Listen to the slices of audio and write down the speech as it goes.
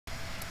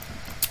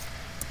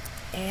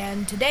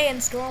And today in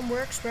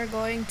Stormworks we're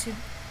going to...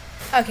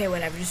 Okay,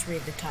 whatever, just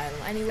read the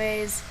title.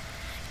 Anyways,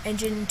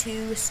 Engine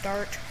 2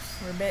 start.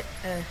 We're a bit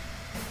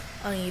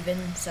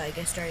uneven, so I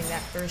guess starting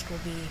that first will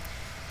be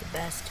the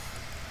best.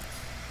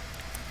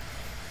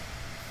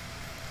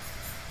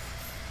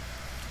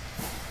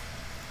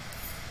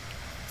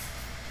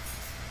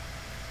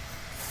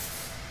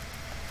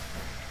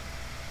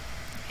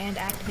 And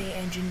activate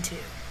Engine 2.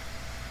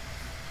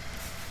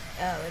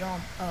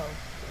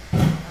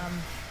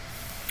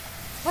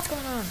 What's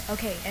going on?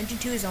 Okay, Engine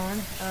 2 is on.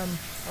 Oh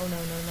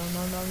no.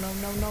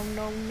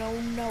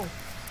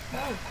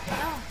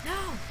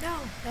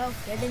 No.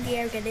 Get in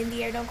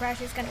the air, don't crash,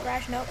 it's gonna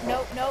crash. No.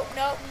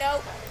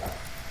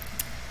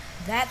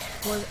 That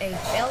was a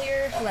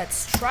failure.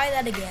 Let's try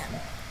that again.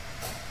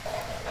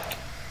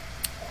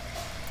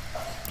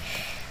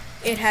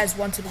 It has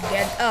once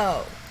again.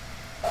 Oh.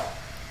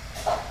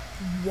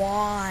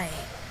 Why?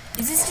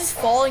 Is this just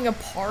falling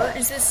apart?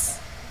 Is this...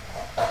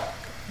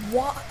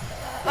 Why?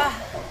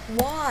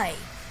 Why?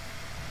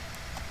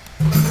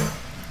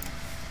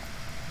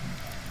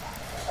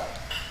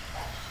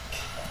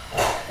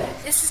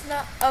 This is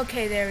not...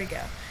 Okay, there we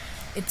go.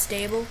 It's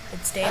stable,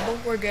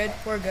 we're good,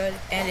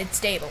 and it's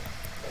stable.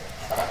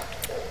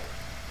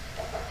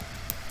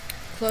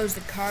 Close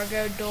the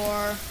cargo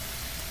door.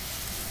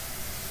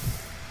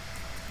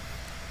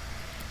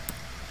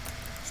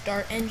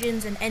 Start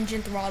engines and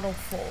engine throttle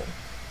full.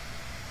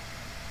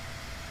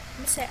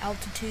 I'm gonna set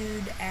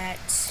altitude at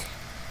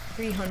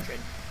 300.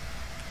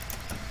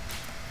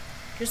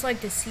 Just like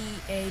the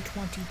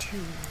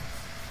CA-22.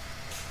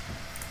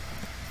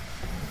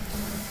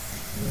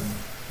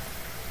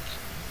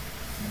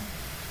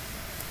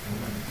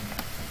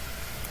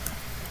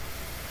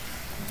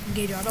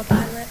 Engage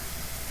autopilot.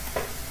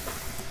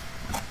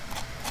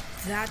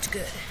 That's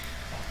good.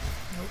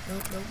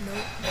 Nope.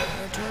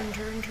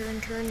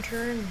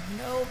 Turn.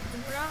 Nope,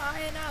 not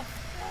high enough.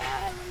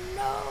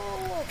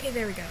 No. Okay,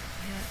 there we go.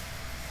 Yeah.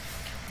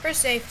 For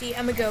safety,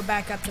 I'm gonna go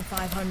back up to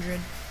 500.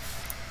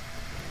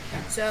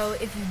 So,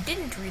 if you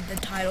didn't read the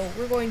title,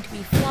 we're going to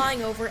be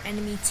flying over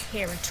enemy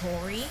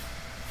territory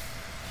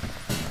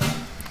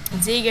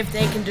and seeing if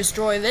they can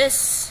destroy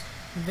this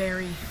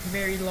very,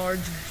 very large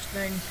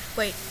thing.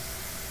 Wait.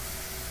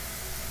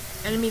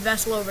 Enemy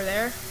vessel over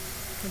there.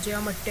 Let's see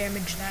how much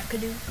damage that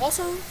could do.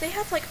 Also, they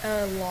have like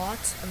a lot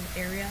of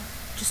area.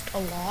 Just a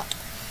lot.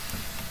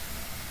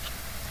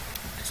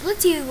 So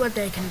let's see what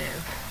they can do.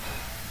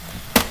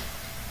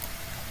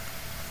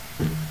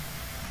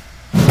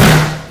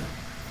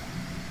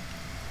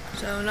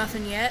 So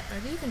nothing yet. Are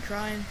they even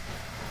trying?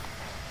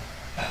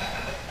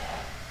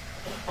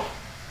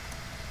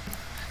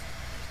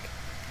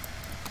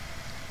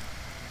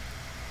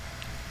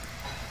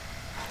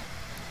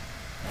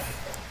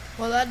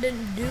 Well, that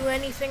didn't do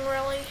anything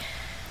really.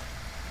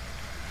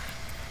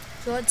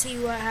 So let's see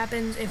what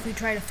happens if we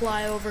try to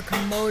fly over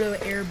Komodo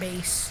Air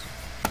Base.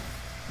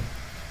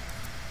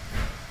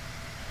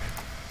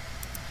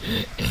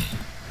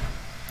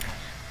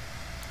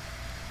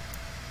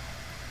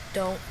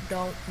 No,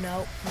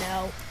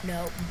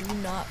 do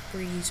not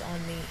freeze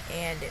on me,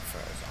 and it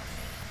froze on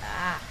me.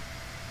 Ah.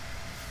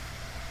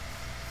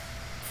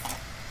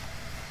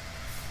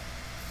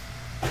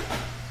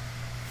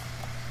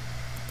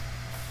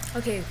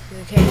 Okay,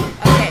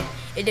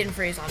 it didn't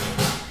freeze on me,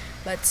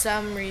 but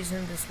some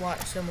reason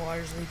some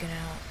water's leaking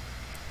out.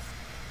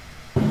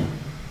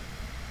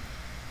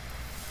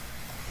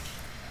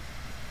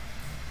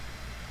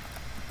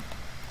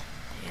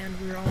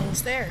 And we're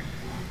almost there.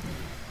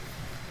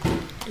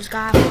 Just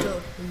gotta have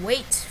to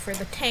wait for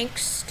the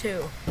tanks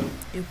to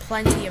do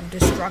plenty of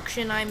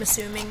destruction, I'm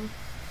assuming.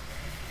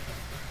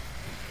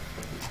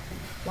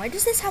 Why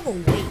does this have a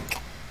wake?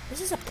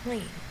 This is a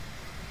plane.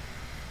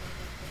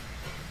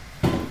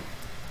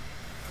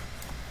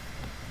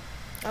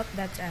 Oh,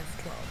 that's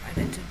F12. I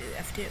meant to do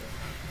F2.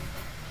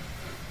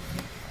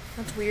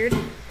 That's weird.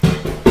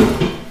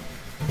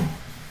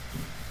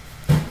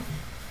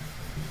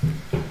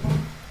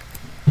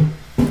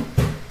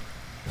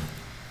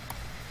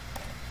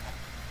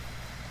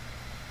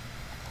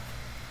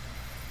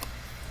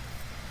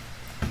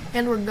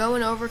 And we're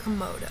going over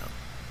Komodo.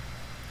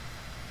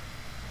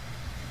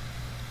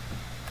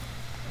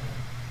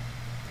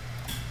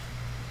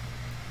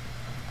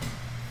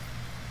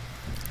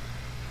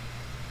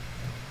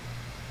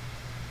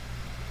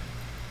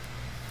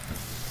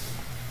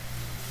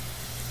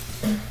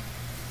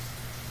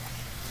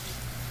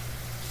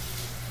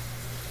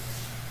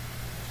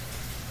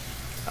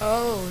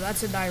 Oh,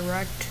 that's a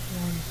direct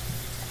one.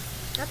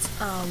 That's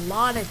a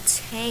lot of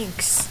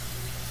tanks.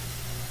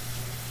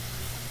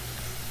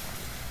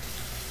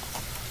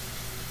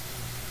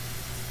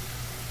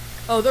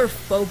 Oh, they're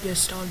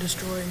focused on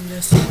destroying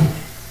this.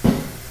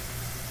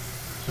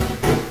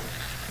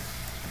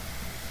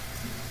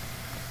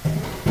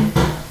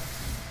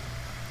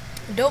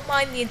 Don't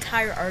mind the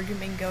entire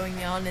argument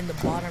going on in the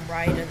bottom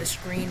right of the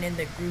screen in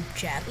the group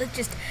chat. Let's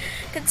just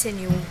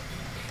continue.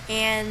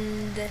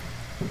 And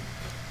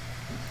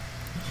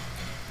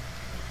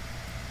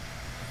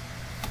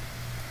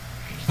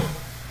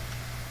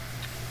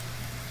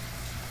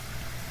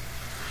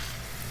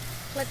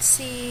Let's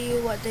see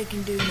what they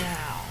can do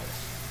now.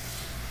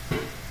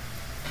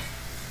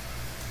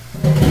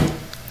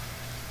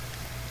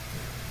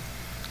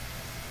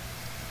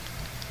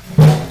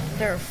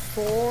 There are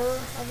 4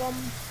 of them.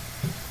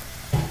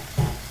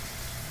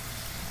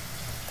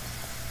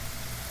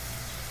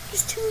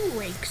 There's 2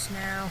 rakes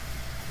now.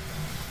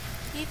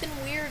 Even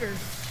weirder.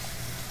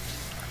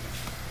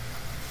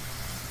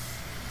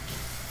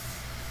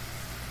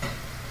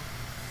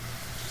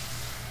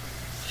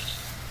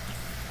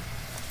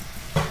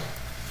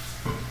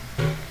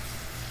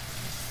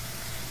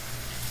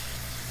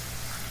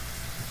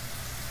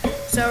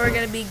 So we're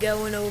gonna be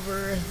going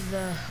over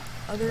the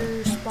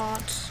other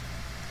spots.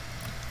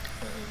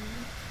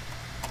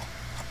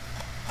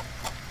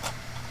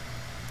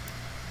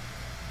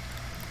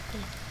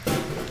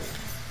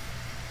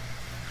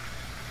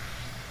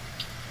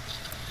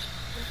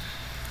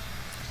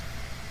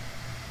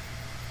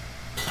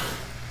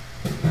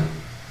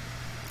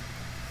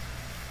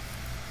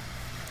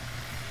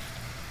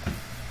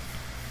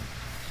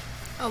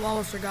 Oh, I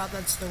almost forgot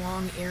that's the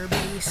wrong air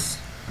base.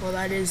 Well,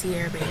 that is the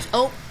air base.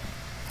 Oh!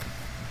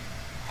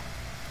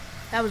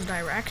 That was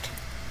direct.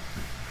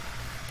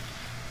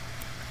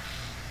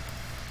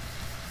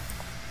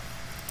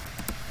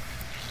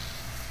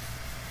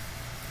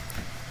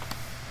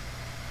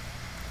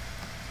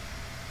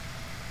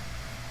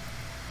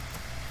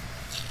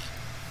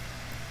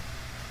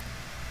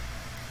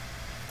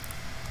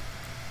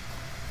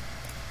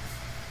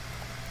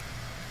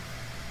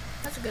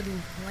 That's a good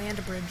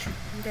land bridge.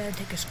 I'm gonna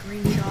take a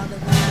screenshot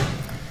of that.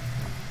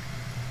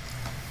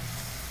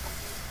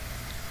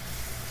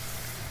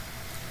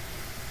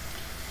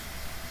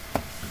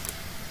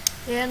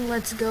 And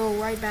let's go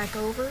right back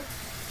over.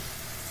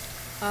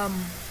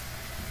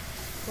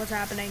 What's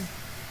happening?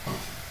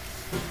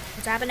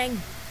 What's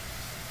happening?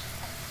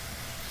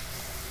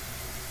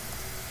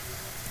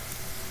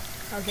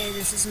 Okay,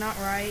 this is not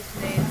right.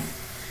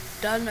 They've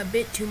done a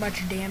bit too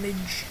much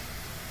damage.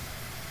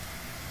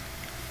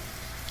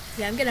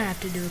 Yeah, I'm gonna have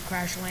to do a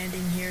crash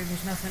landing here.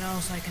 There's nothing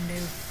else I can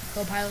do.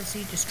 Co-pilot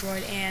seat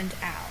destroyed and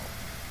ow.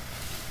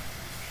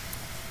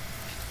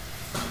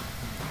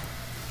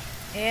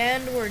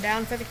 And we're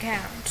down for the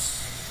count.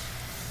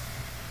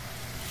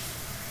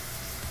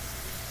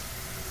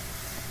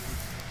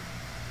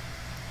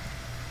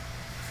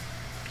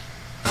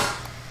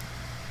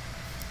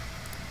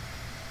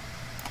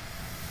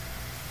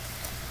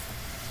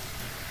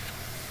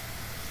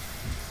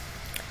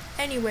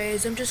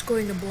 Anyways, I'm just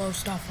going to blow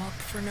stuff up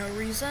for no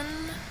reason.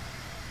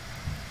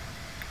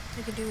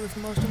 I could do with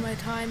most of my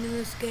time in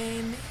this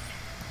game.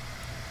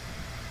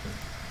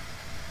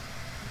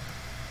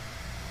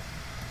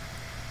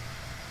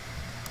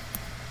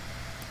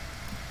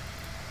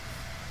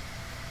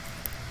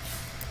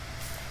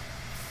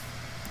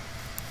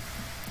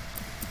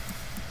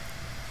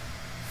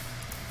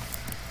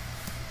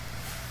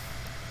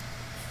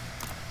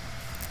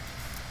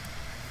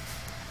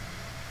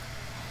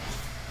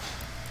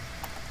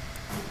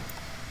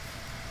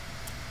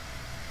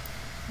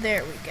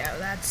 There we go,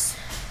 that's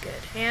good.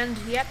 And,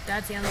 yep,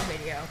 that's the end of the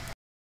video.